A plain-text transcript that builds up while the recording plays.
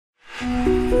I'd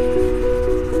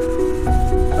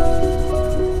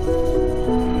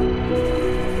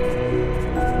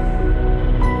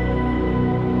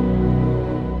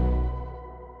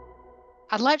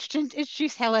like to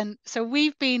introduce Helen. So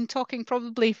we've been talking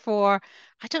probably for,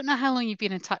 I don't know how long you've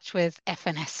been in touch with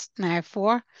FNS now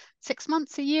for, 6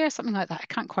 months, a year, something like that.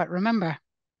 I can't quite remember.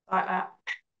 Like that.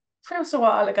 Feels a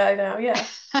while ago now, yeah.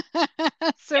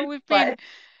 So we've been Right.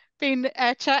 been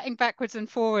chatting backwards and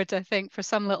forwards, I think, for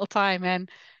some little time,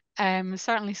 and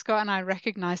certainly Scott and I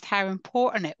recognised how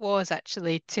important it was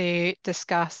actually to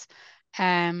discuss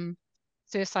um,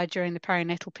 suicide during the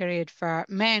perinatal period for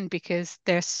men because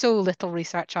there's so little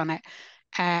research on it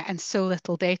and so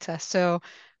little data. So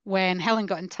when Helen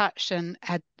got in touch and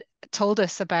had told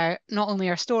us about not only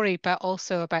her story but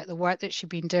also about the work that she'd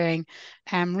been doing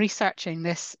researching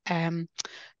this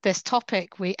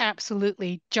topic, we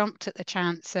absolutely jumped at the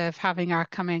chance of having her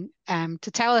coming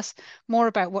to tell us more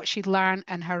about what she'd learned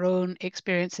and her own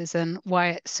experiences and why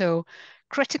it's so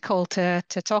critical to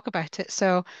talk about it.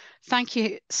 So thank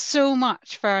you so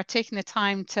much for taking the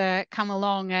time to come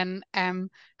along and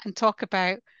talk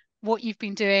about what you've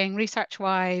been doing research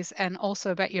wise and also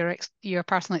about your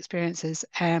personal experiences.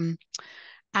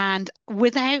 And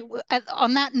without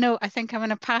on that note, I think I'm going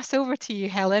to pass over to you,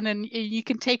 Helen, and you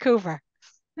can take over.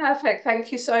 Perfect.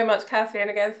 Thank you so much, Kathy. And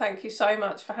again, thank you so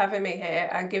much for having me here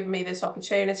and giving me this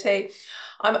opportunity.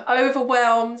 I'm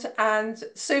overwhelmed and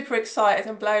super excited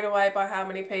and blown away by how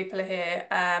many people are here.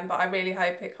 But I really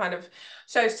hope it kind of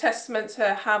shows testament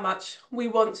to how much we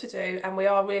want to do. And we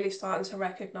are really starting to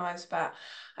recognise that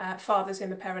fathers in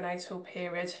the perinatal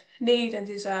period need and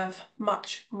deserve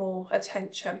much more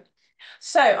attention.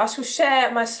 So I shall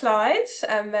share my slides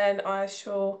and then I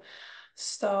shall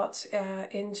start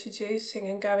introducing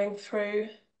and going through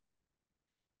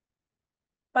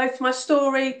both my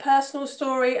story, personal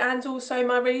story, and also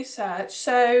my research.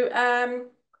 So,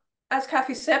 as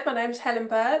Kathy said, my name's Helen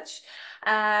Birch,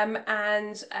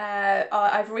 and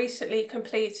I've recently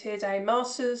completed a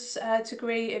master's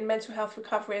degree in mental health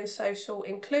recovery and social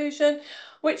inclusion,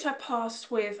 which I passed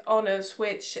with honours,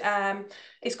 which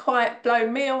is quite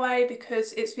blown me away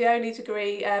because it's the only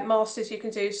degree, master's you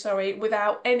can do, sorry,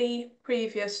 without any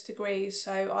previous degrees.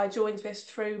 So I joined this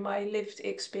through my lived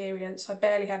experience. I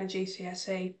barely had a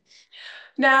GCSE.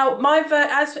 Now,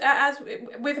 as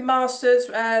with masters,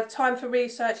 time for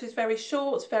research is very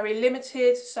short, very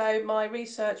limited. So my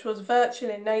research was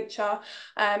virtual in nature,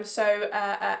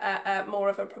 more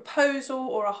of a proposal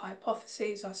or a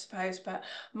hypothesis, I suppose. But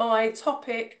my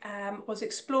topic was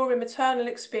exploring maternal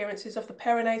experiences of the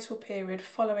perinatal period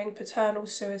following paternal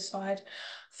suicide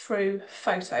through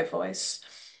photo voice.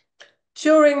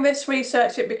 During this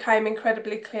research, it became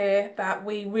incredibly clear that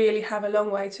we really have a long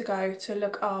way to go to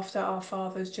look after our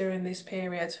fathers during this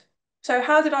period. So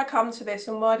how did I come to this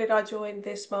and why did I join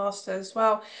this master's?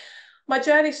 Well, my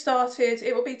journey started,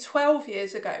 it will be 12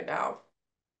 years ago now.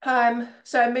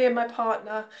 So me and my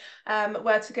partner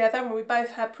were together and we both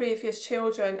had previous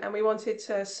children and we wanted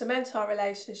to cement our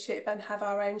relationship and have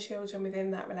our own children within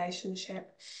that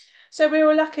relationship. So we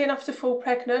were lucky enough to fall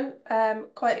pregnant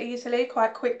quite easily,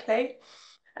 quite quickly.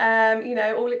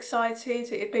 All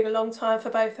excited. It had been a long time for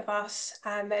both of us.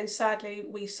 And then sadly,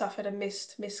 we suffered a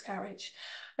miscarriage.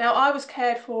 Now, I was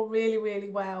cared for really, really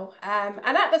well. And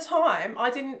at the time, I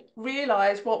didn't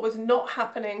realise what was not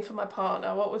happening for my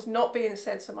partner, what was not being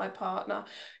said to my partner.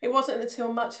 It wasn't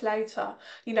until much later,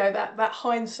 that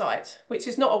hindsight, which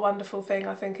is not a wonderful thing.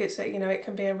 I think it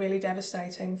can be a really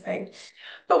devastating thing.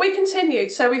 But we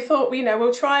continued. So we thought,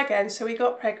 we'll try again. So we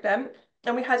got pregnant.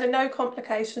 And we had a no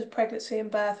complications pregnancy and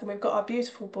birth, and we've got our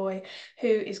beautiful boy who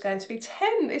is going to be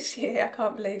 10 this year. I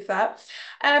can't believe that.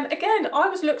 Again, I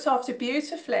was looked after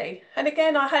beautifully. And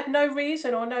again, I had no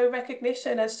reason or no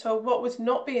recognition as to what was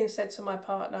not being said to my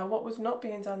partner, what was not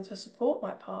being done to support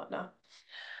my partner.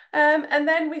 And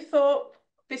then we thought,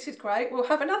 this is great, we'll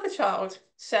have another child.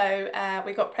 So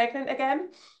we got pregnant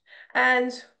again.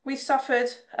 And we suffered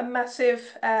a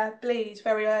massive bleed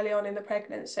very early on in the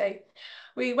pregnancy.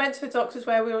 We went to the doctors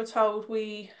where we were told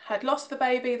we had lost the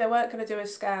baby. They weren't going to do a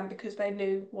scan because they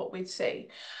knew what we'd see.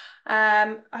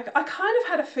 I kind of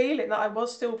had a feeling that I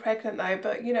was still pregnant though,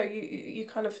 but you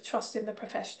kind of trust in the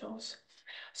professionals.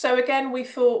 So again, we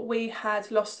thought we had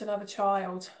lost another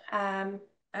child. And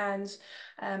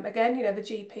again, the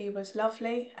GP was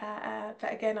lovely,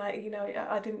 but again,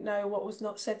 I didn't know what was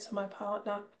not said to my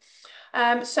partner.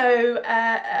 After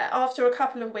a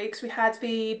couple of weeks, we had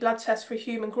the blood test for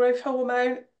human growth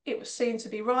hormone. It was seen to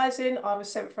be rising. I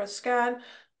was sent for a scan.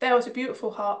 There was a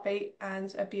beautiful heartbeat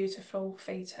and a beautiful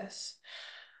fetus.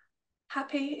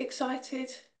 Happy,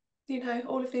 excited,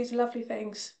 all of these lovely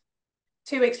things.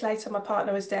 2 weeks later, my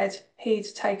partner was dead. He'd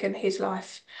taken his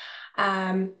life.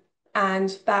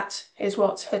 And that is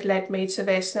what had led me to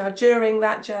this. Now, during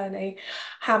that journey,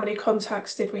 how many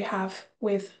contacts did we have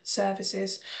with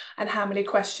services, and how many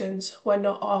questions were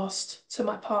not asked to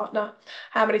my partner?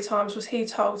 How many times was he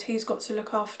told he's got to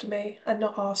look after me and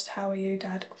not asked, how are you,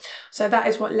 Dad? So that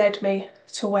is what led me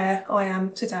to where I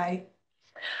am today.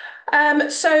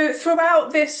 So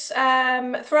throughout this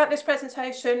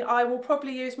presentation, I will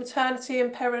probably use maternity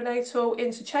and perinatal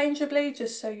interchangeably,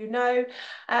 just so you know.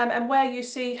 And where you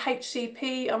see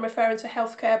HCP, I'm referring to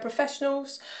healthcare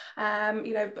professionals,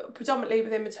 predominantly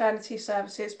within maternity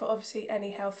services, but obviously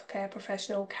any healthcare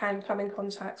professional can come in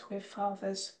contact with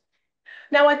fathers.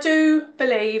 Now, I do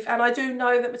believe, and I do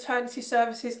know, that maternity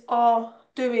services are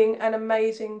doing an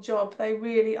amazing job. They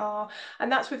really are. And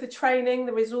that's with the training,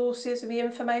 the resources, and the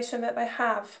information that they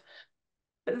have.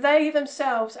 But they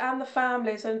themselves and the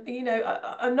families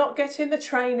are not getting the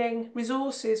training,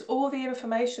 resources, or the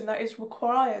information that is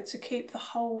required to keep the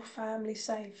whole family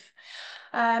safe.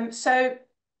 So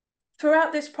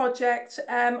throughout this project,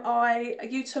 I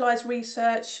utilised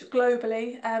research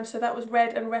globally, so that was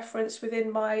read and referenced within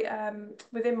my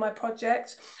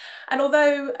project. And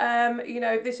although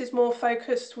this is more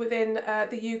focused within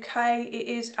the UK, it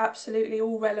is absolutely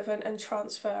all relevant and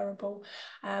transferable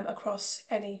across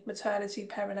any maternity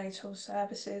perinatal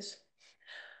services.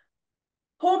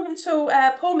 Poor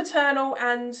maternal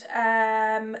and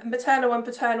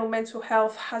paternal mental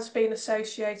health has been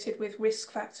associated with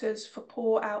risk factors for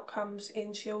poor outcomes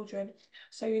in children.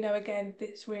 So, again,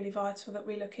 it's really vital that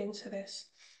we look into this.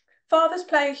 Fathers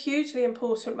play a hugely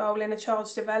important role in a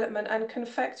child's development and can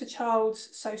affect a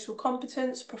child's social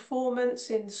competence,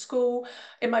 performance in school,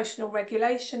 emotional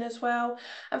regulation as well.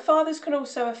 And fathers can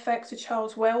also affect a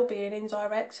child's well-being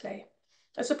indirectly.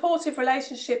 A supportive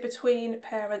relationship between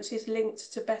parents is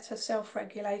linked to better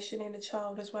self-regulation in a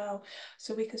child as well.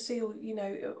 So we can see,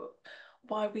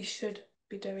 why we should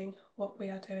be doing what we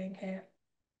are doing here.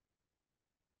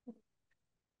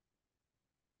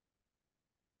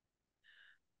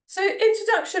 So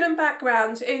introduction and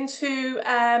background into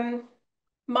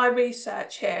my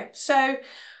research here. So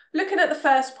looking at the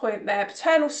first point there,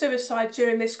 paternal suicide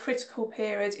during this critical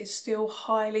period is still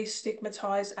highly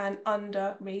stigmatised and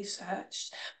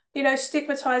under-researched.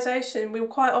 Stigmatisation, we'll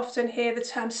quite often hear the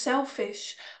term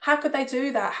selfish. How could they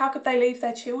do that? How could they leave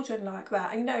their children like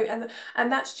that?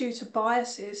 And that's due to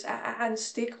biases and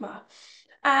stigma.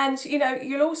 And,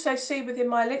 you'll also see within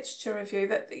my literature review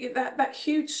that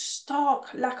huge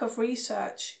stark lack of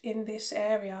research in this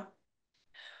area.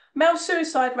 Male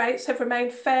suicide rates have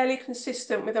remained fairly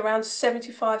consistent, with around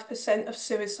 75% of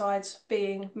suicides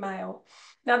being male.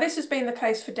 Now, this has been the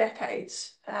case for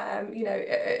decades,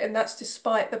 and that's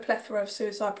despite the plethora of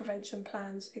suicide prevention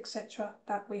plans, etc.,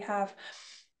 that we have.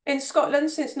 In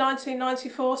Scotland, since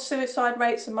 1994, suicide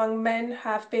rates among men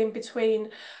have been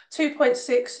between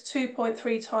 2.6 to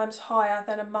 2.3 times higher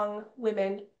than among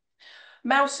women.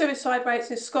 Male suicide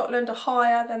rates in Scotland are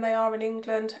higher than they are in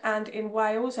England and in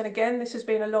Wales, and again, this has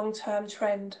been a long-term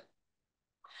trend.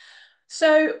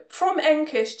 So from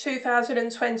NSPA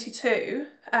 2022,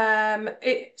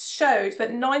 it showed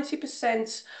that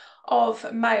 90%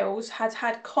 of males had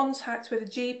had contact with a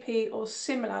GP or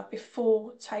similar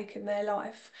before taking their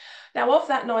life. Now, of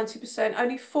that 90%,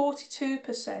 only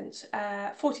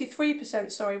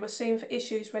 43% were seen for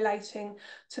issues relating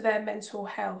to their mental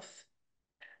health.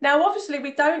 Now, obviously,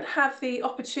 we don't have the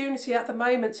opportunity at the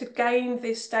moment to gain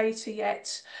this data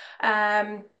yet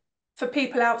for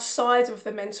people outside of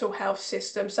the mental health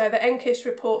system. So the NSPA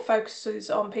report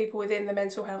focuses on people within the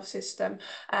mental health system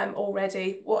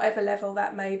already, whatever level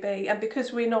that may be. And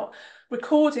because we're not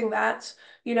recording that,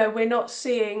 we're not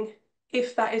seeing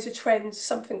if that is a trend,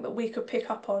 something that we could pick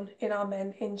up on in our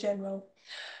men in general.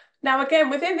 Now,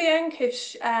 again, within the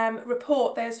NSPA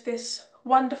report, there's this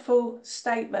wonderful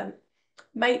statement: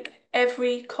 make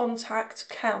every contact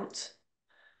count.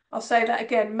 I'll say that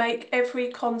again: make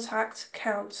every contact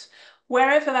count,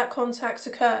 wherever that contact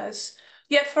occurs.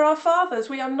 Yet for our fathers,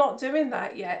 we are not doing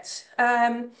that yet.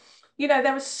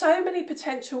 There are so many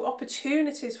potential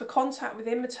opportunities for contact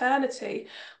within maternity.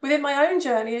 Within my own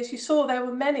journey, as you saw, there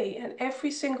were many, and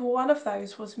every single one of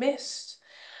those was missed.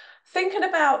 Thinking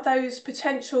about those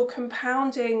potential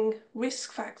compounding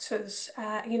risk factors,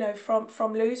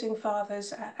 from losing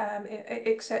fathers,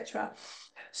 etc.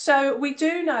 So we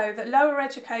do know that lower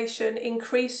education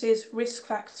increases risk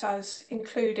factors,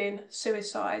 including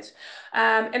suicide.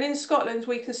 And in Scotland,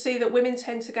 we can see that women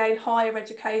tend to gain higher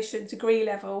education, degree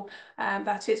level,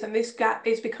 that is, and this gap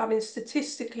is becoming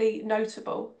statistically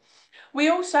notable. We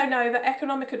also know that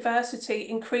economic adversity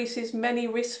increases many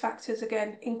risk factors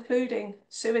again, including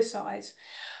suicide.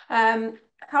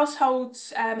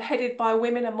 Households headed by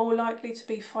women are more likely to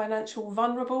be financially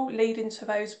vulnerable, leading to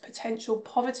those potential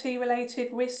poverty-related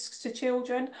risks to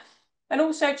children. And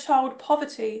also child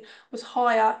poverty was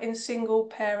higher in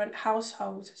single-parent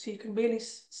households. So you can really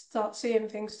start seeing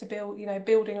things to build,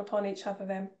 building upon each other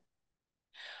then.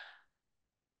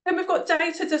 Then we've got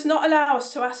data does not allow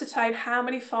us to ascertain how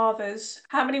many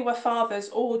were fathers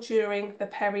all during the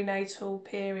perinatal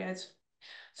period.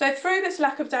 So through this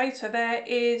lack of data,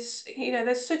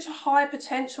 there's such a high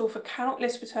potential for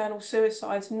countless maternal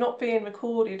suicides not being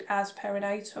recorded as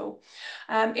perinatal.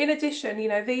 In addition,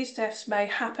 these deaths may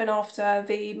happen after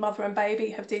the mother and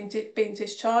baby have been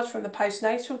discharged from the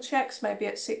postnatal checks, maybe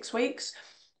at 6 weeks.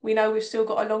 We know we've still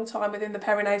got a long time within the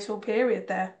perinatal period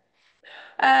there.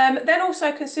 Then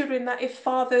also considering that if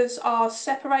fathers are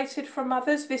separated from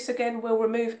mothers, this again will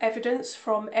remove evidence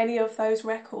from any of those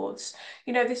records.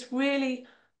 This really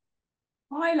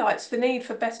highlights the need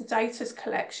for better data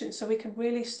collection so we can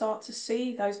really start to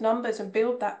see those numbers and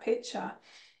build that picture.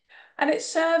 And it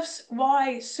serves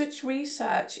why such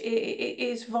research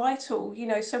is vital,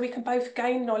 so we can both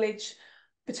gain knowledge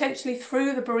potentially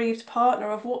through the bereaved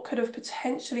partner of what could have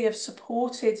potentially have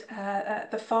supported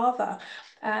the father.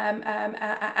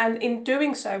 And in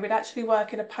doing so, we'd actually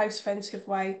work in a post-ventive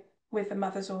way with the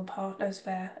mothers or partners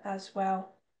there as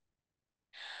well.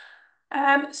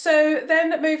 So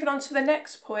then moving on to the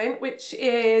next point, which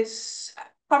is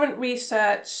current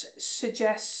research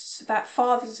suggests that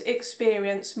fathers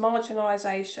experience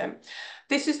marginalisation.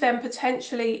 This is then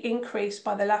potentially increased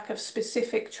by the lack of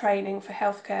specific training for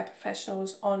healthcare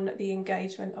professionals on the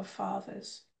engagement of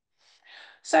fathers.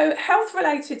 So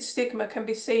health-related stigma can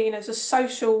be seen as a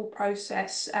social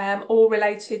process or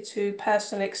related to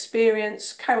personal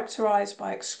experience characterised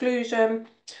by exclusion,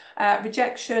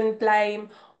 rejection, blame,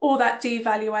 or that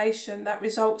devaluation that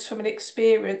results from an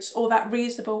experience or that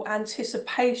reasonable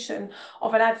anticipation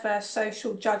of an adverse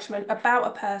social judgment about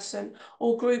a person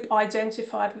or group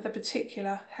identified with a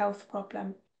particular health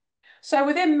problem. So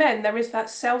within men, there is that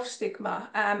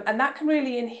self-stigma, and that can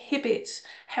really inhibit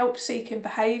help-seeking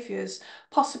behaviours,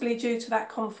 possibly due to that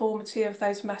conformity of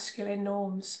those masculine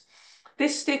norms.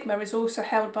 This stigma is also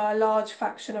held by a large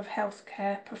faction of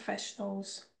healthcare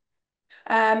professionals.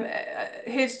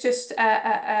 Here's just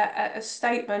a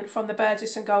statement from the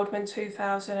Burgess and Goldman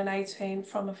 2018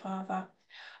 from a father.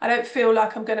 I don't feel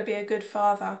like I'm going to be a good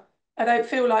father. I don't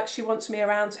feel like she wants me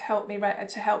around to help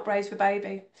raise the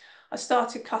baby. I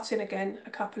started cutting again a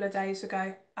couple of days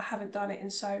ago. I haven't done it in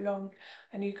so long,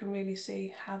 and you can really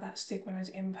see how that stigma is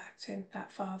impacting that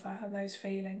father and those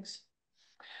feelings.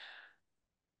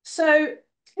 So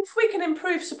if we can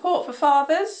improve support for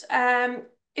fathers,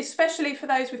 especially for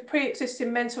those with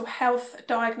pre-existing mental health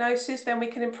diagnosis, then we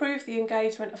can improve the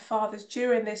engagement of fathers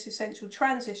during this essential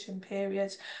transition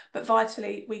period, but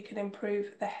vitally, we can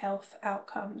improve the health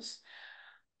outcomes.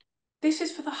 This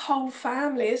is for the whole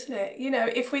family, isn't it?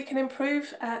 If we can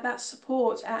improve that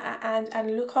support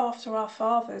and look after our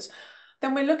fathers,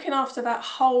 then we're looking after that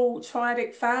whole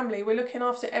triadic family. We're looking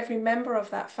after every member of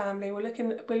that family. We're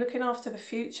looking after the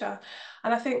future.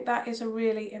 And I think that is a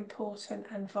really important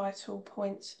and vital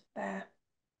point there.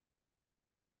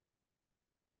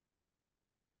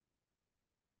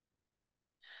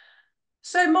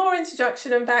 So more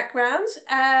introduction and background.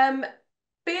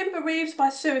 Being bereaved by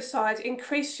suicide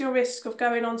increases your risk of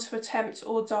going on to attempt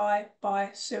or die by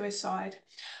suicide.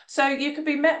 So you could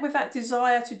be met with that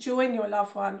desire to join your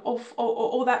loved one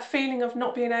or that feeling of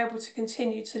not being able to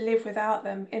continue to live without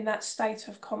them in that state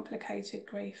of complicated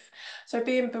grief. So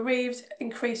being bereaved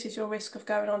increases your risk of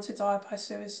going on to die by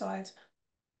suicide.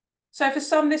 So for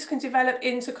some, this can develop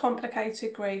into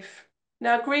complicated grief.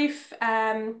 Now, grief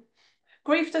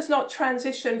does not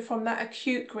transition from that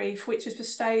acute grief, which is the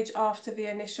stage after the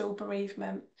initial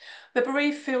bereavement. The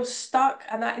bereaved feels stuck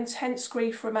and that intense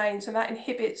grief remains, and that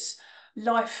inhibits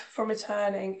life from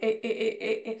returning.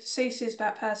 It ceases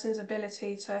that person's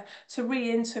ability to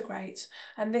reintegrate.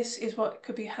 And this is what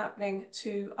could be happening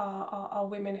to our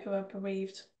women who are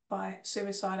bereaved by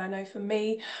suicide. I know for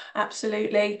me,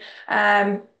 absolutely.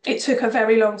 It took a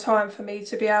very long time for me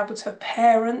to be able to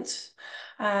parent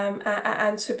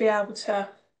and to be able to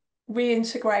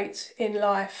reintegrate in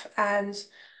life, and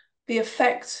the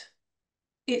effect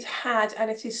it had and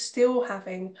it is still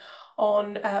having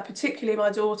on particularly my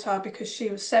daughter, because she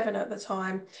was 7 at the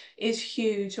time, is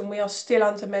huge, and we are still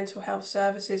under mental health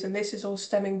services, and this is all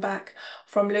stemming back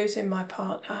from losing my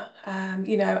partner.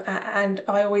 And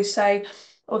I always say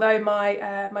although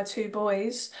my two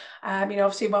boys,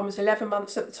 obviously one was 11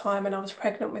 months at the time and I was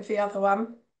pregnant with the other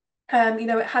one.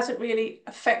 It hasn't really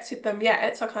affected them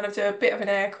yet. I kind of do a bit of an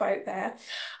air quote there,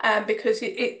 because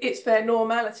it's their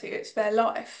normality, it's their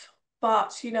life.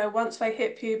 But, once they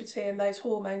hit puberty and those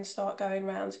hormones start going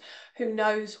round, who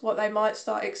knows what they might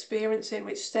start experiencing,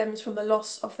 which stems from the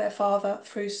loss of their father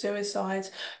through suicide.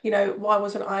 Why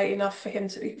wasn't I enough for him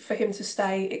to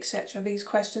stay, etc. These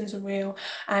questions are real,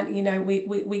 and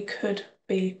we could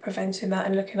be preventing that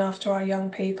and looking after our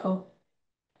young people.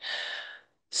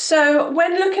 So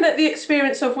when looking at the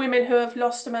experience of women who have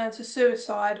lost a man to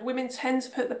suicide, women tend to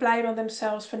put the blame on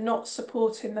themselves for not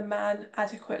supporting the man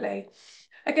adequately.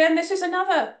 Again, this is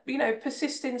another,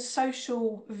 persisting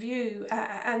social view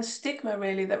and stigma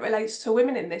really that relates to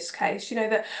women in this case,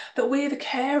 that we're the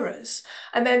carers.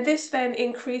 And then this then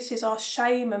increases our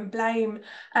shame and blame.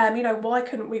 Why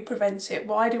couldn't we prevent it?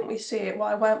 Why didn't we see it?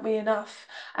 Why weren't we enough?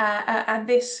 And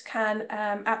this can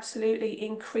absolutely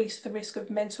increase the risk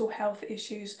of mental health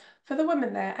issues for the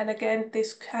woman there. And again,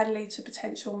 this can lead to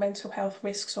potential mental health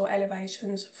risks or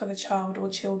elevations for the child or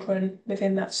children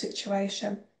within that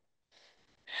situation.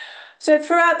 So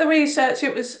throughout the research,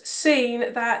 it was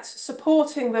seen that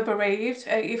supporting the bereaved,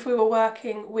 if we were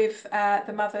working with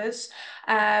the mothers,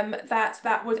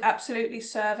 that would absolutely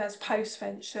serve as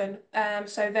postvention.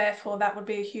 So therefore, that would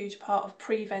be a huge part of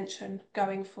prevention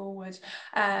going forward.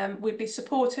 We'd be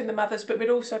supporting the mothers, but we'd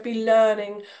also be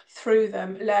learning through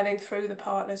them, learning through the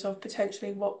partners of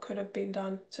potentially what could have been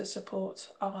done to support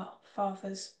our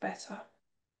fathers better.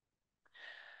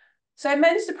 So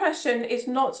men's depression is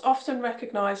not often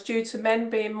recognised due to men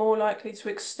being more likely to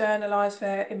externalise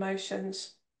their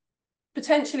emotions,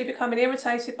 potentially becoming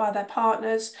irritated by their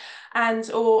partners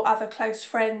and or other close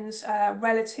friends,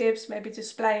 relatives, maybe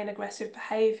displaying aggressive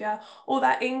behaviour, or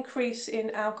that increase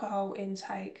in alcohol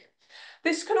intake.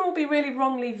 This can all be really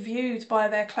wrongly viewed by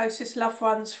their closest loved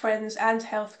ones, friends and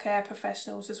healthcare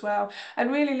professionals as well,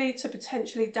 and really lead to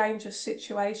potentially dangerous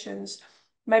situations.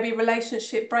 Maybe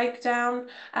relationship breakdown,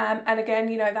 and again,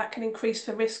 that can increase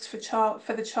the risks for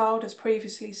the child as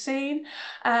previously seen.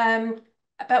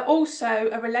 But also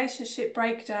a relationship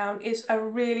breakdown is a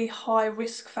really high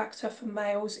risk factor for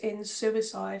males in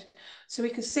suicide. So we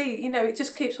can see, it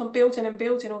just keeps on building and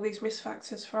building all these risk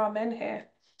factors for our men here.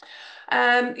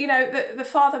 The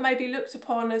father may be looked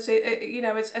upon as,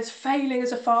 as failing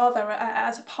as a father,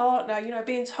 as a partner,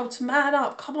 being told to man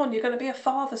up, come on, you're going to be a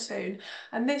father soon.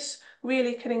 And this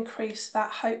really can increase that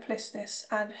hopelessness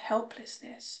and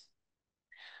helplessness.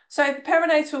 So the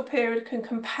perinatal period can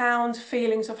compound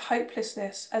feelings of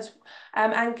hopelessness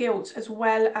and guilt, as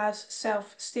well as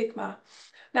self-stigma.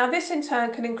 Now, this in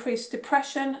turn can increase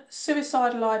depression,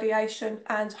 suicidal ideation,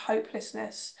 and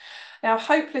hopelessness. Now,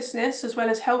 hopelessness as well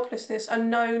as helplessness are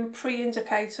known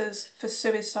pre-indicators for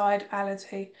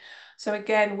suicidality. So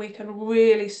again, we can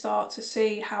really start to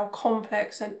see how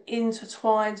complex and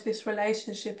intertwined this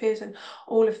relationship is, and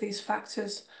all of these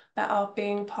factors that are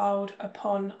being piled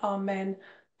upon our men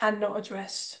and not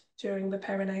addressed during the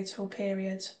perinatal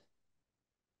period.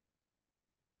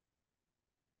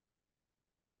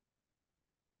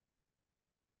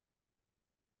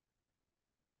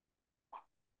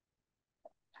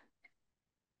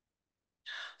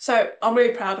 So I'm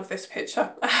really proud of this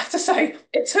picture. I have to say,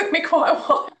 it took me quite a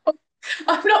while.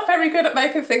 I'm not very good at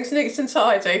making things neat and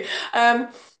tidy.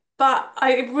 But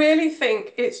I really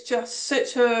think it's just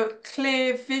such a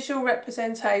clear visual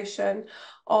representation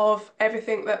of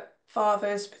everything that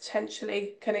fathers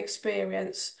potentially can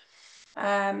experience.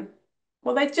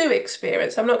 Well, they do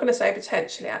experience. I'm not going to say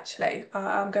potentially, actually.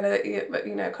 I'm going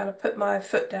to, kind of put my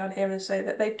foot down here and say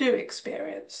that they do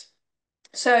experience.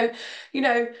 So,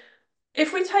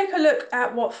 if we take a look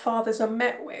at what fathers are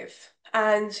met with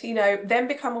and, then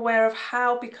become aware of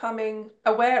how becoming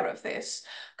aware of this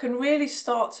can really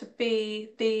start to be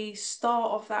the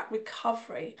start of that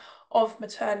recovery of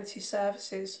maternity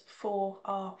services for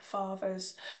our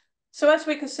fathers. So as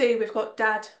we can see, we've got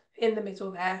Dad in the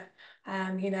middle there.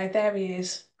 There he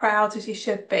is, proud as he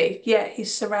should be, yet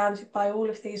he's surrounded by all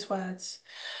of these words.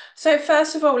 So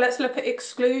first of all, let's look at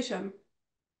exclusion.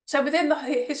 So within the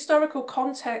historical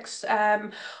context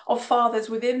of fathers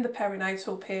within the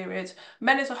perinatal period,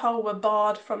 men as a whole were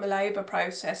barred from the labour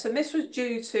process, and this was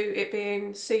due to it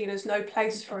being seen as no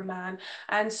place for a man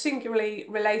and singularly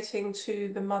relating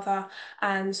to the mother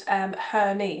and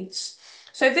her needs.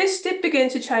 So this did begin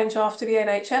to change after the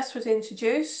NHS was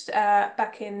introduced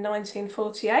back in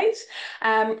 1948.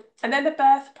 And then the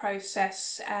birth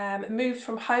process moved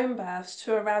from home births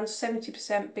to around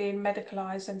 70% being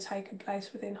medicalised and taking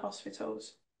place within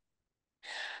hospitals.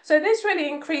 So this really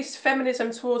increased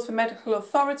feminism towards the medical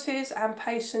authorities and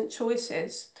patient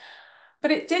choices. But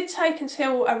it did take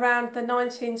until around the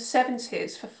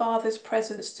 1970s for father's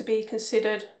presence to be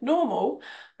considered normal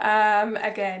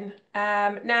again.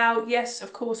 Now, yes,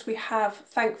 of course, we have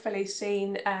thankfully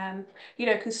seen,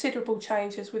 considerable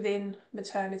changes within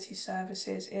maternity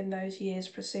services in those years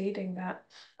preceding that.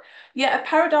 Yet a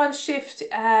paradigm shift,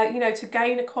 to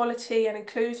gain equality and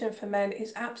inclusion for men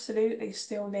is absolutely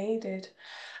still needed.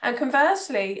 And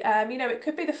conversely, it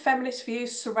could be the feminist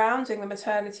views surrounding the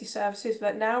maternity services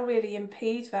that now really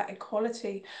impede that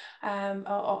equality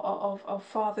of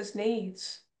fathers'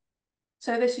 needs.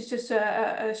 So this is just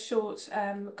a short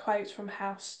quote from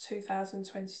House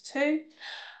 2022.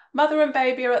 Mother and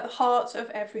baby are at the heart of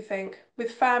everything,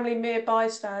 with family mere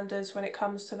bystanders when it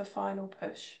comes to the final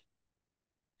push.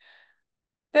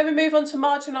 Then we move on to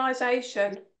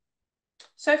marginalisation.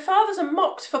 So fathers are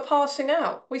mocked for passing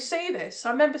out. We see this.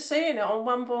 I remember seeing it on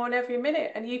One Born Every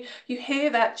Minute, and you hear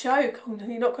that joke, oh,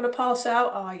 you're not going to pass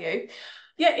out, are you?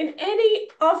 Yet in any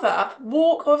other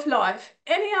walk of life,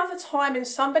 any other time in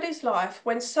somebody's life,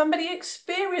 when somebody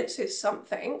experiences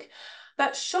something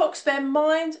that shocks their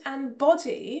mind and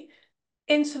body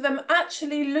into them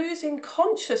actually losing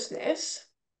consciousness,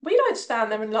 we don't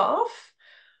stand there and laugh.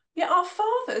 Yet our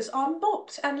fathers are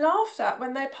mocked and laughed at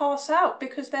when they pass out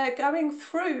because they're going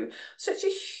through such a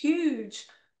huge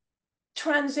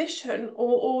transition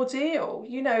or ordeal.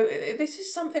 This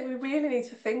is something we really need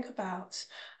to think about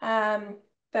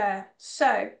there.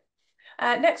 So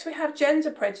next we have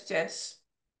gender prejudice.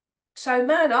 So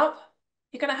man up,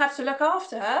 you're going to have to look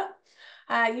after her.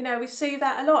 We see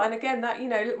that a lot. And again, that,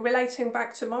 relating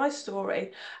back to my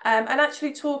story and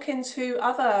actually talking to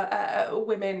other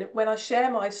women when I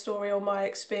share my story or my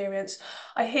experience,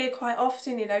 I hear quite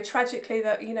often, tragically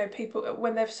that, people,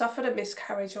 when they've suffered a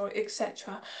miscarriage or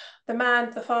etc.,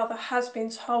 the father has been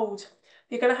told,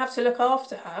 you're going to have to look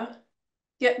after her.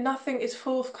 Yet nothing is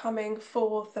forthcoming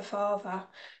for the father.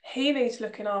 He needs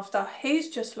looking after. He's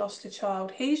just lost a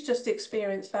child. He's just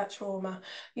experienced that trauma,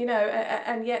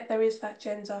 and yet there is that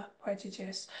gender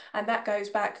prejudice. And that goes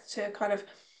back to kind of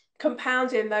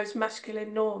compounding those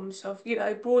masculine norms of,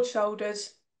 broad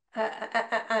shoulders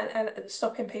and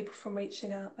stopping people from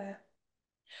reaching out there.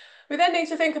 We then need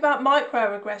to think about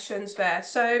microaggressions there.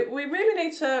 So we really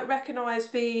need to recognise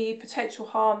the potential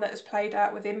harm that is played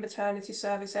out within maternity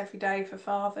service every day for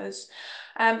fathers.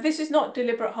 This is not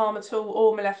deliberate harm at all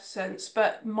or maleficence,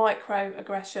 but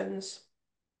microaggressions.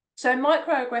 So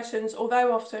microaggressions,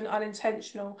 although often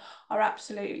unintentional, are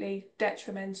absolutely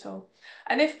detrimental.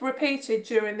 And if repeated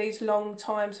during these long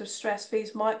times of stress,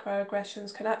 these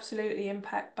microaggressions can absolutely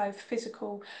impact both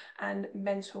physical and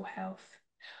mental health.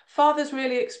 Fathers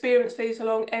really experience these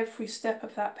along every step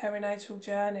of that perinatal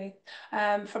journey,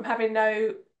 from having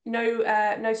no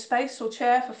space or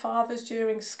chair for fathers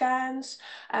during scans,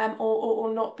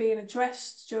 or not being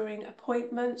addressed during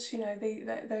appointments.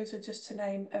 Those are just to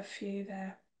name a few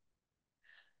there.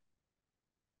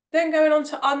 Then going on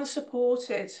to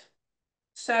unsupported.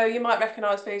 So you might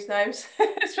recognise these names,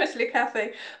 especially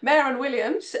Kathy. Mare and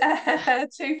Williams,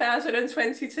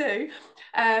 2022,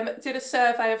 did a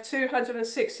survey of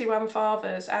 261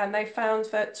 fathers, and they found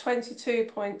that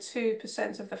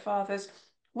 22.2% of the fathers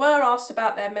were asked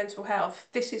about their mental health.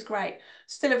 This is great.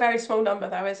 Still a very small number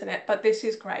though, isn't it? But this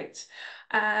is great.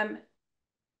 But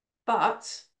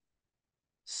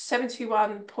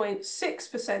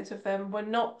 71.6% of them were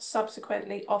not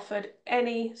subsequently offered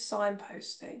any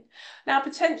signposting. Now,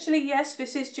 potentially, yes,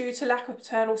 this is due to lack of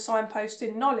paternal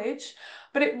signposting knowledge,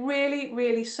 but it really,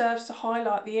 really serves to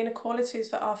highlight the inequalities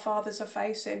that our fathers are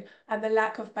facing and the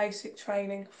lack of basic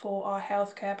training for our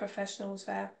healthcare professionals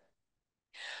there.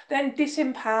 Then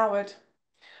disempowered.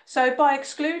 So by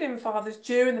excluding fathers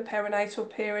during the perinatal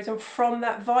period and from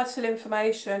that vital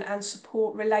information and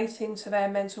support relating to their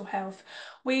mental health,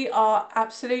 we are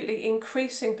absolutely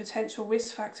increasing potential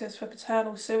risk factors for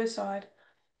paternal suicide.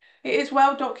 It is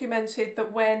well documented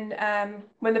that when the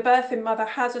birthing mother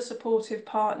has a supportive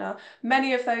partner,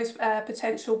 many of those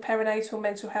potential perinatal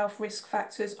mental health risk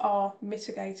factors are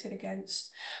mitigated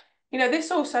against.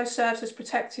 This also serves as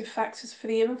protective factors for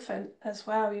the infant as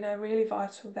well, really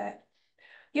vital there.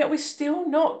 Yet we're still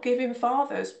not giving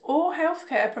fathers or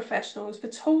healthcare professionals the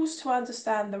tools to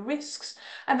understand the risks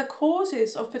and the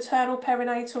causes of paternal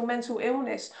perinatal mental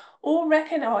illness or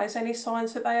recognise any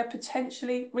signs that they are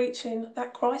potentially reaching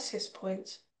that crisis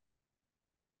point.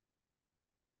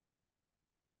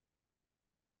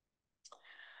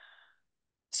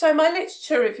 So my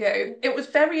literature review, it was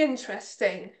very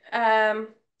interesting, to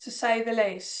say the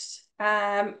least,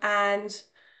 and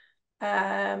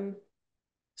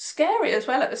scary as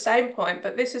well at the same point,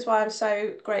 but this is why I'm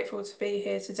so grateful to be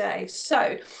here today.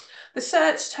 So the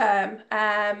search term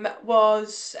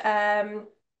was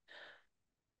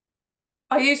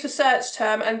I used a search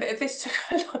term, and this took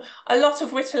a lot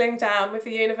of whittling down with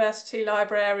the university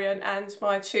librarian and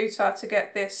my tutor to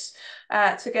get this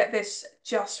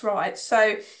just right.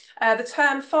 So the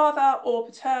term father or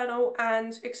paternal,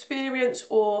 and experience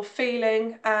or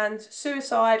feeling, and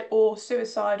suicide or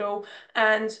suicidal,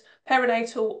 and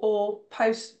perinatal or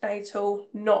postnatal,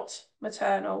 not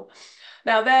maternal.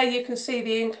 Now there you can see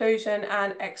the inclusion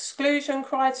and exclusion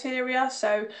criteria.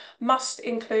 So must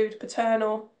include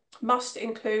paternal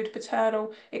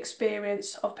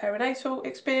experience of perinatal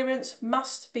experience,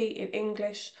 must be in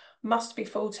English, must be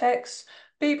full text,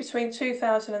 be between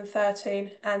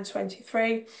 2013 and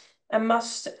 23, and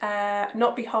must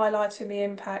not be highlighting the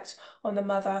impact on the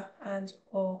mother and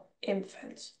or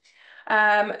infant.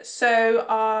 So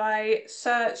I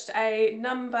searched a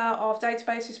number of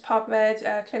databases,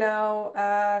 PubMed,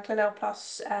 Clinell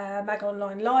Plus, Mag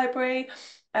Online Library,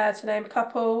 to name a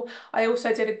couple. I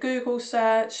also did a Google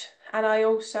search, and I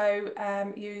also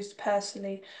used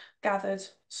personally gathered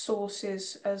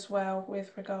sources as well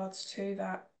with regards to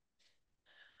that.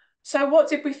 So what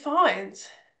did we find?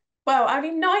 Well,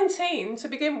 only 19 to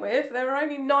begin with. There were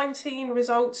only 19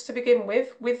 results to begin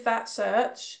with that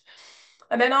search.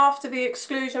 And then after the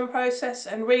exclusion process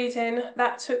and reading,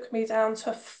 that took me down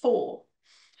to 4.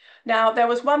 Now, there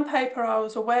was one paper I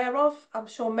was aware of. I'm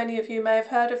sure many of you may have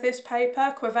heard of this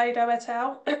paper, Quevedo et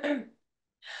al.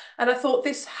 And I thought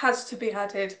this has to be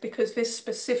added because this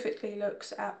specifically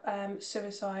looks at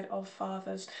suicide of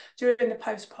fathers during the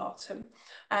postpartum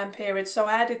period. So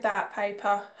I added that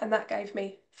paper, and that gave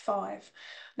me 5.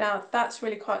 Now, that's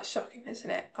really quite shocking, isn't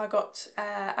it? I got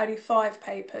only 5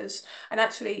 papers, and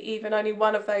actually even only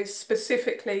one of those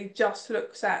specifically just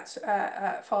looks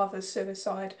at father's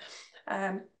suicide.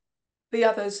 The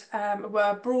others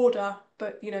were broader,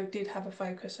 but, you know, did have a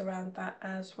focus around that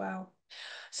as well.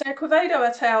 So Quevedo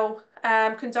et al.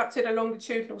 Conducted a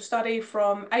longitudinal study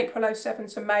from April 07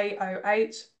 to May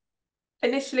 08.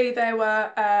 Initially, there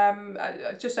were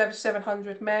just over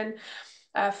 700 men.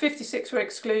 56 were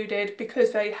excluded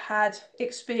because they had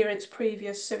experienced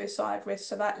previous suicide risk,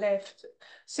 so that left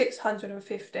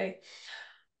 650.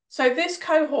 So this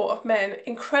cohort of men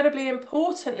incredibly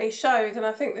importantly showed, and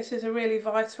I think this is a really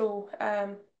vital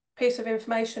piece of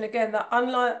information again, that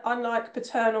unlike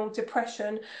paternal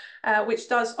depression, which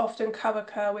does often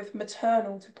co-occur with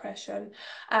maternal depression,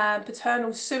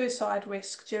 paternal suicide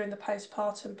risk during the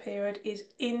postpartum period is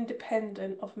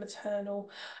independent of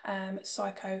maternal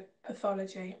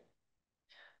psychopathology.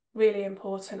 Really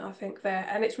important, I think, there.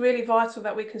 And it's really vital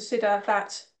that we consider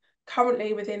that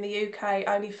currently within the UK,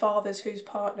 only fathers whose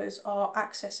partners are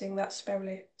accessing that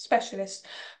specialist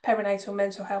perinatal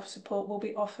mental health support will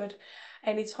be offered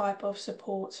any type of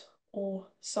support or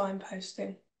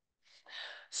signposting.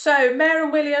 So Mayer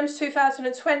and Williams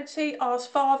 2020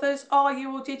 asked fathers, are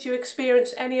you or did you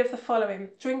experience any of the following?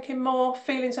 Drinking more,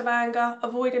 feelings of anger,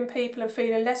 avoiding people and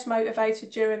feeling less motivated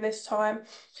during this time.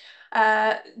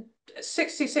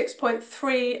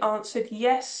 66.3 answered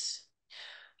yes.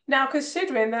 Now,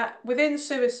 considering that within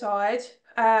suicide,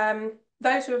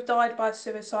 those who have died by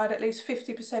suicide, at least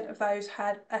 50% of those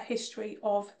had a history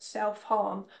of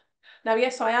self-harm. Now,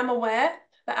 yes, I am aware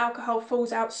that alcohol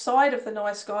falls outside of the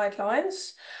NICE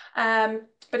guidelines,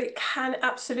 but it can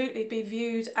absolutely be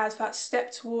viewed as that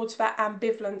step towards that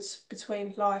ambivalence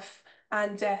between life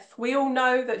and death. We all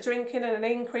know that drinking and an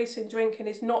increase in drinking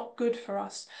is not good for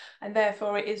us, and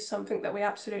therefore it is something that we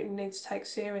absolutely need to take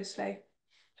seriously.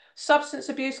 Substance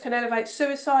abuse can elevate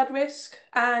suicide risk,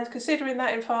 and considering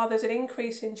that in fathers, an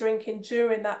increase in drinking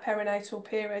during that perinatal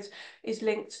period is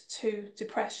linked to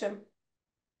depression.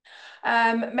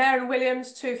 Mayer and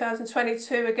Williams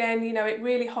 2022, again, you know, it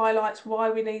really highlights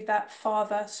why we need that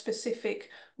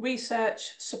father-specific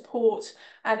research, support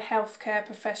and healthcare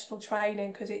professional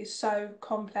training, because it is so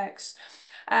complex.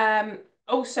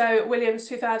 Also, Williams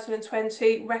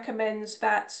 2020 recommends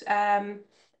that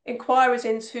inquiries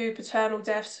into paternal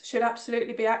deaths should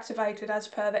absolutely be activated as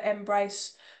per the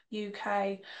Embrace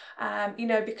UK, you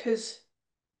know, because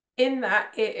in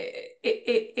that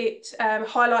it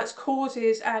highlights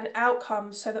causes and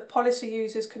outcomes so that policy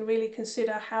users can really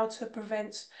consider how to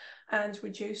prevent and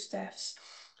reduce deaths.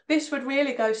 This would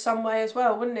really go some way as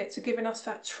well, wouldn't it, to giving us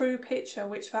that true picture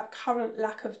which that current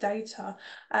lack of data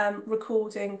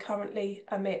recording currently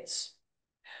omits.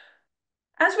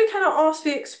 As we cannot ask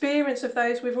the experience of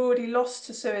those we've already lost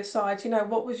to suicide, you know,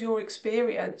 what was your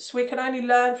experience? We can only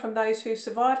learn from those who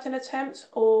survived an attempt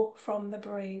or from the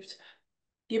bereaved.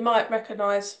 You might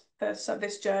recognise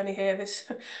this journey here. This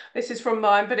is from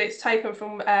mine, but it's taken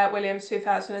from Williams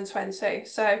 2020.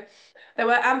 So there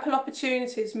were ample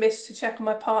opportunities missed to check on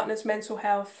my partner's mental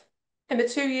health. In the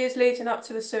 2 years leading up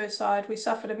to the suicide, we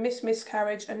suffered a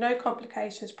miscarriage and no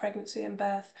complications, pregnancy and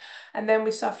birth. And then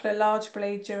we suffered a large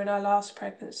bleed during our last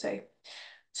pregnancy,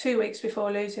 2 weeks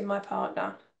before losing my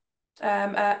partner.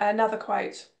 Another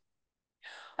quote.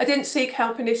 I didn't seek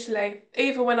help initially,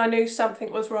 even when I knew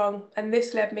something was wrong, and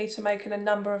this led me to making a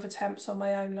number of attempts on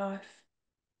my own life.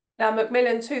 Now,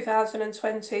 Macmillan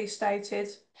 2020 stated,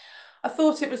 I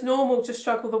thought it was normal to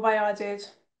struggle the way I did,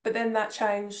 but then that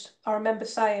changed. I remember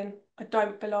saying, I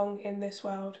don't belong in this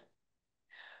world.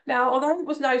 Now, although it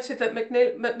was noted that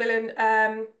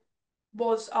Macmillan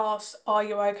was asked, are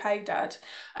you okay, Dad,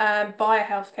 by a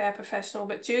healthcare professional,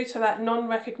 but due to that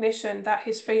non-recognition that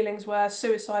his feelings were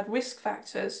suicide risk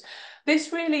factors,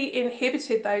 this really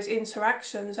inhibited those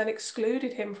interactions and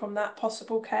excluded him from that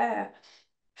possible care.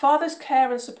 Fathers'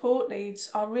 care and support needs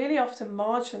are really often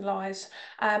marginalised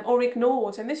or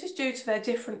ignored, and this is due to their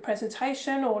different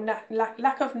presentation or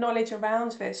lack of knowledge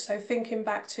around this. So thinking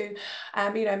back to,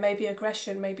 maybe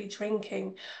aggression, maybe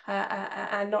drinking,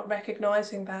 and not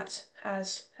recognising that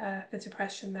as the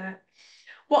depression there.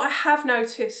 What I have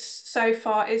noticed so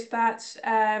far is that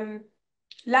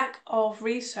lack of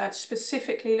research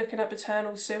specifically looking at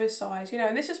maternal suicide,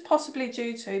 and this is possibly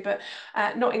due to, but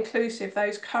not inclusive,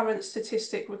 those current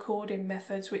statistic recording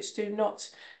methods which do not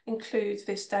include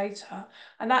this data.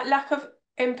 And that lack of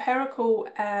empirical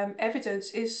evidence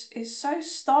is so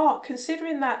stark,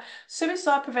 considering that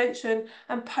suicide prevention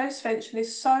and postvention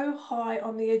is so high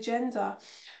on the agenda,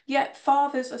 yet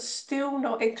fathers are still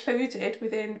not included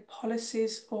within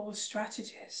policies or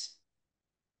strategies.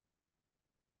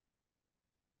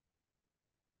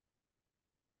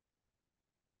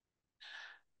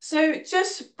 So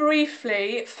just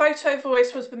briefly, photo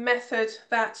voice was the method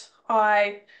that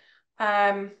I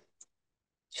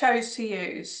chose to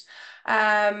use.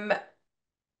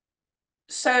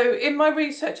 So in my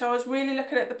research, I was really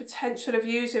looking at the potential of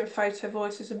using photo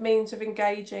voice as a means of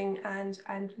engaging and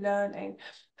learning.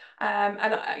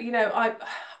 I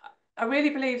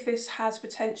really believe this has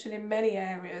potential in many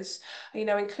areas,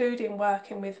 including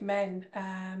working with men.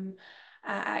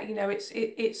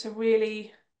 It's a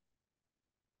really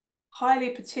highly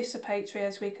participatory,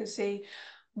 as we can see,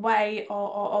 way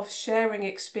of sharing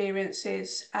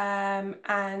experiences,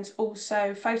 and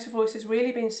also photo voice has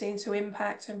really been seen to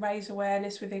impact and raise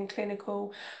awareness within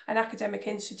clinical and academic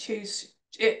institutions,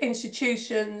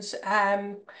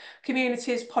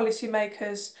 communities,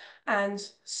 policymakers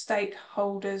and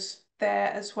stakeholders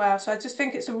there as well. So I just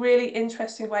think it's a really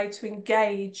interesting way to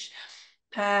engage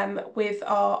with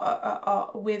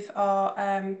our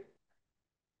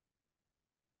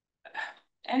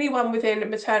anyone within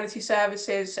maternity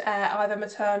services, either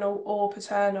maternal or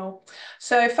paternal.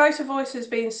 So photo voice has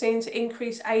been seen to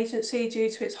increase agency due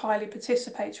to its highly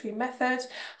participatory method.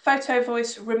 Photo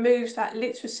voice removes that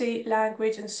literacy,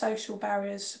 language and social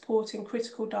barriers, supporting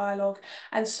critical dialogue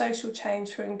and social change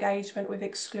through engagement with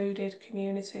excluded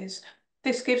communities.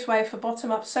 This gives way for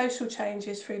bottom-up social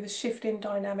changes through the shifting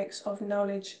dynamics of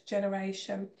knowledge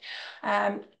generation.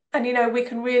 We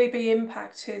can really be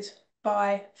impacted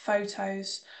by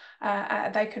photos.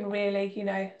 They can really,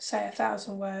 say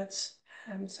 1,000 words.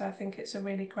 So I think it's a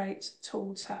really great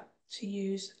tool to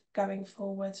use going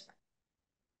forward.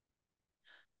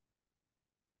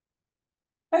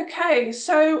 Okay,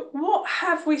 so what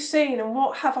have we seen and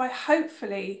what have I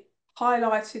hopefully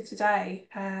highlighted today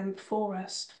for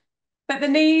us? But the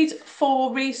need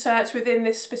for research within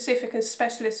this specific and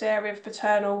specialist area of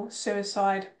paternal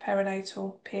suicide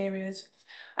perinatal period.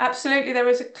 Absolutely, there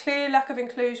is a clear lack of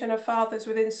inclusion of fathers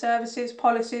within services,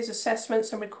 policies,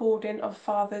 assessments and recording of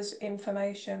fathers'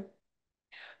 information.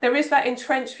 There is that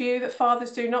entrenched view that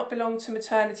fathers do not belong to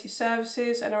maternity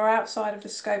services and are outside of the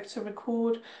scope to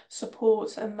record,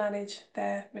 support and manage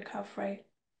their recovery.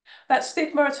 That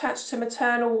stigma attached to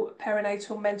maternal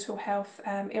perinatal mental health,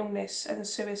 illness and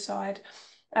suicide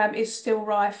is still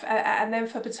rife. And then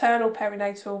for paternal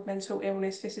perinatal mental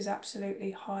illness, this is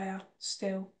absolutely higher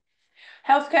still.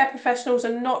 Healthcare professionals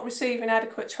are not receiving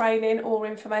adequate training or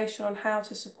information on how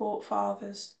to support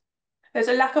fathers. There's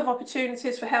a lack of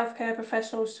opportunities for healthcare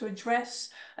professionals to address,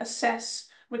 assess,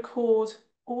 record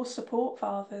or support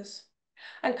fathers.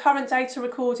 And current data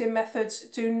recording methods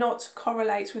do not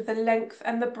correlate with the length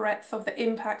and the breadth of the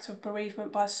impact of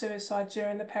bereavement by suicide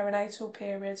during the perinatal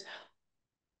period.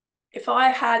 If I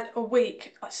had a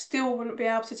week, I still wouldn't be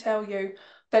able to tell you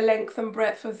the length and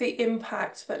breadth of the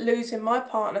impact that losing my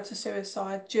partner to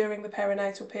suicide during the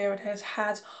perinatal period has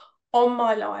had on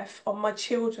my life, on my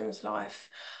children's life.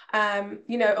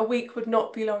 You know, a week would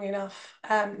not be long enough.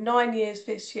 9 years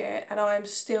this year, and I am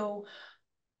still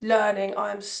learning.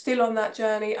 I am still on that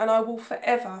journey, and I will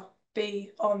forever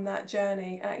be on that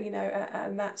journey. You know,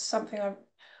 and that's something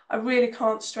I really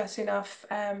can't stress enough.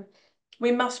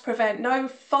 We must prevent. No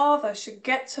father should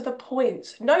get to the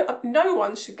point. No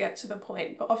one should get to the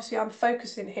point. But obviously, I'm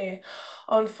focusing here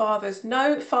on fathers.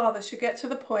 No father should get to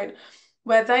the point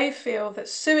where they feel that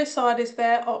suicide is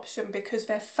their option because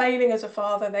they're failing as a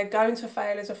father, they're going to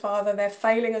fail as a father, they're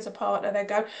failing as a partner, they're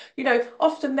going, you know,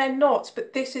 often they're not,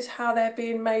 but this is how they're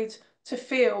being made to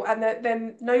feel, and that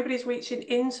then nobody's reaching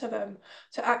into them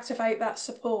to activate that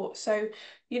support. So,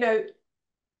 you know,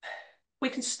 we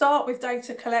can start with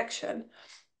data collection.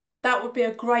 That would be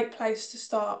a great place to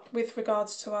start with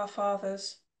regards to our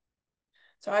fathers.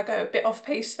 So I go a bit off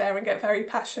piece there and get very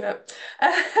passionate.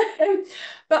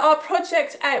 But our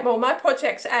project, well, my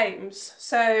project's aims.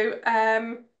 So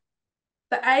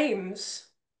the aims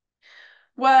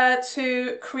were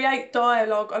to create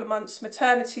dialogue amongst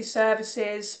maternity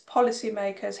services,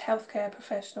 policymakers, healthcare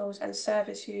professionals, and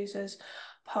service users,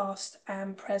 past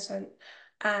and present.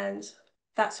 And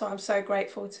that's what I'm so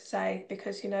grateful to say,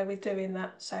 because, you know, we're doing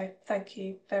that. So thank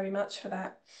you very much for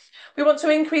that. We want to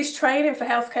increase training for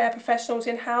healthcare professionals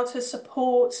in how to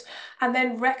support and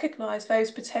then recognise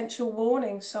those potential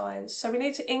warning signs. So we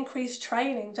need to increase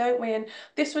training, don't we? And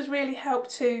this would really help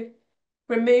to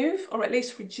remove, or at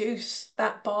least reduce,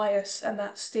 that bias and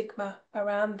that stigma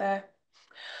around there.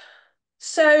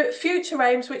 So future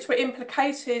aims which were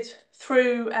implicated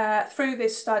through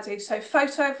this study. So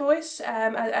photo voice,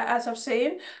 as I've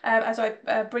seen, as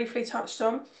I briefly touched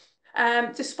on.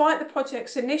 Despite the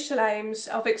project's initial aims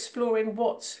of exploring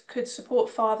what could support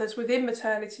fathers within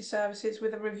maternity services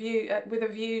with a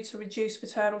view to reduce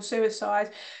maternal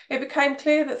suicide, it became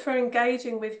clear that through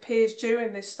engaging with peers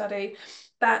during this study,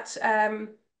 that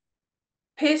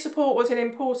peer support was an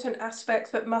important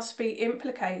aspect that must be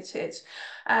implicated.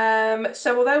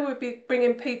 So although we'd be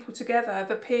bringing people together,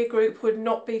 the peer group would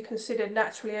not be considered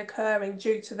naturally occurring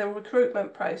due to the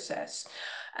recruitment process.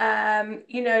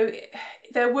 You know,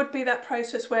 there would be that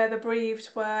process where the bereaved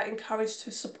were encouraged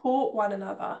to support one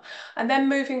another. And then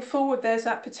moving forward, there's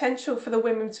that potential for the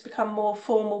women to become more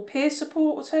formal peer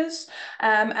supporters,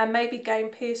 and maybe gain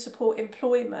peer support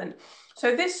employment.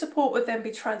 So this support would then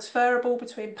be transferable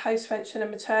between post-vention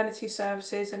and maternity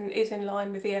services, and is in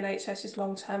line with the NHS's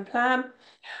long-term plan.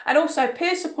 And also,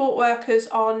 peer support workers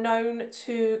are known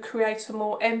to create a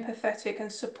more empathetic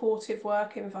and supportive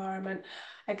work environment.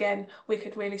 Again, we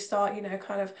could really start, you know,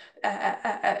 kind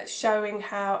of showing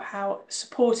how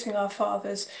supporting our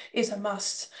fathers is a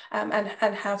must,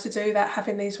 and how to do that,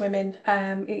 having these women,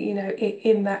 you know,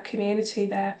 in that community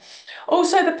there.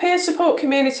 Also, the peer support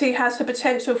community has the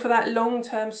potential for that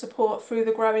long-term support through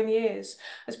the growing years,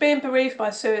 as being bereaved by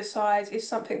suicide is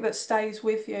something that stays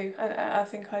with you. And I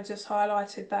think I just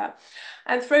highlighted that.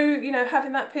 And through, you know,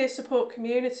 having that peer support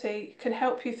community can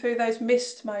help you through those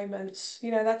missed moments,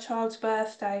 you know, that child's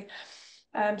birthday,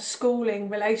 schooling,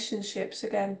 relationships.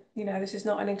 Again, you know, this is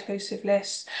not an inclusive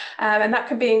list, and that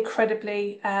can be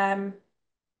incredibly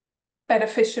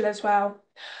beneficial as well.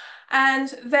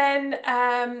 And then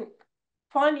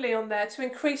finally on there, to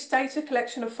increase data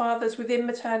collection of fathers within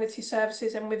maternity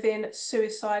services and within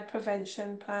suicide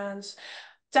prevention plans.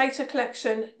 Data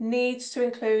collection needs to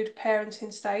include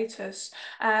parenting status,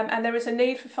 and there is a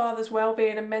need for fathers'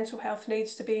 wellbeing and mental health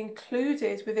needs to be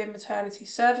included within maternity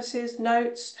services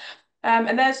notes.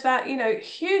 And there's that, you know,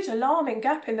 huge alarming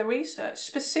gap in the research,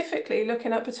 specifically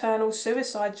looking at paternal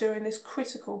suicide during this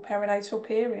critical perinatal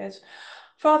period.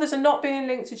 Fathers are not being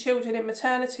linked to children in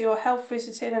maternity or health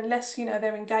visiting unless, you know,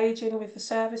 they're engaging with the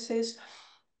services.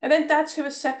 And then dads who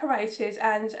are separated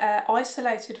and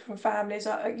isolated from families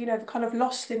are, you know, kind of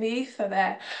lost in the ether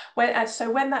there.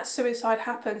 So when that suicide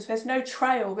happens, there's no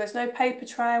trail, there's no paper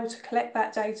trail to collect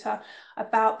that data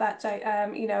about that,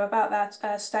 you know, about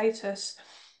that status.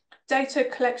 Data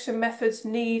collection methods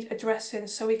need addressing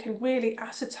so we can really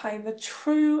ascertain the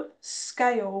true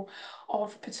scale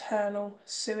of paternal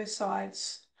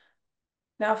suicides.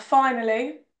 Now,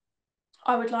 finally,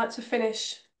 I would like to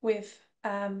finish with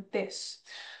this.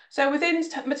 So within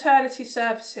maternity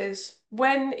services,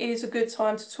 when is a good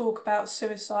time to talk about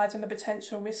suicide and the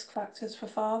potential risk factors for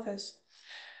fathers?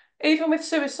 Even with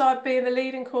suicide being the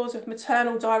leading cause of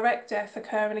maternal direct death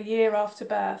occurring a year after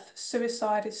birth,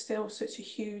 suicide is still such a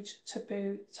huge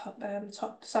taboo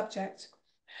subject.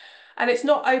 and it's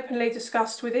not openly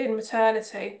discussed within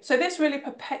maternity. So this really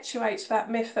perpetuates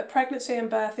that myth that pregnancy and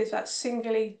birth is that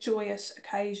singularly joyous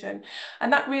occasion,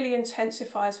 and that really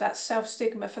intensifies that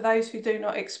self-stigma for those who do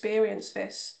not experience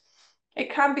this.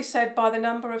 It can be said by the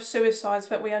number of suicides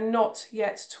that we are not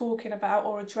yet talking about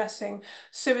or addressing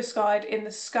suicide in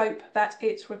the scope that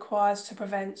it requires to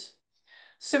prevent.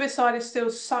 Suicide is still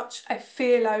such a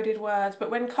fear-loaded word, but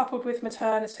when coupled with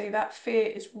maternity, that fear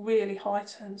is really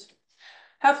heightened.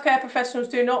 Healthcare professionals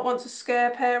do not want to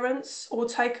scare parents or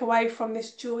take away from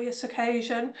this joyous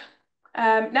occasion.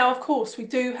 Now, of course, we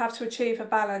do have to achieve a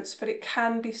balance, but it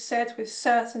can be said with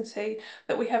certainty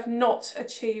that we have not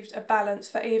achieved a balance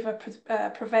that either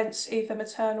prevents either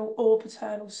maternal or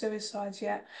paternal suicides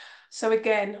yet. So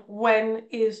again, when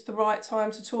is the right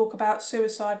time to talk about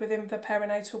suicide within the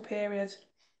perinatal period?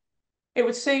 It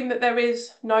would seem that there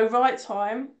is no right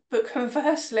time, but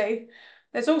conversely,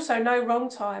 there's also no wrong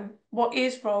time. What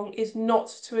is wrong is not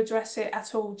to address it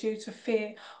at all due to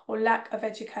fear or lack of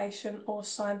education or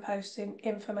signposting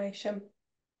information.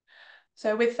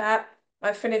 So with that,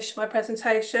 I finished my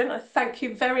presentation. I thank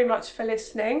you very much for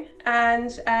listening,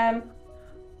 and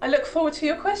I look forward to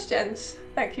your questions.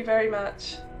 Thank you very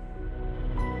much.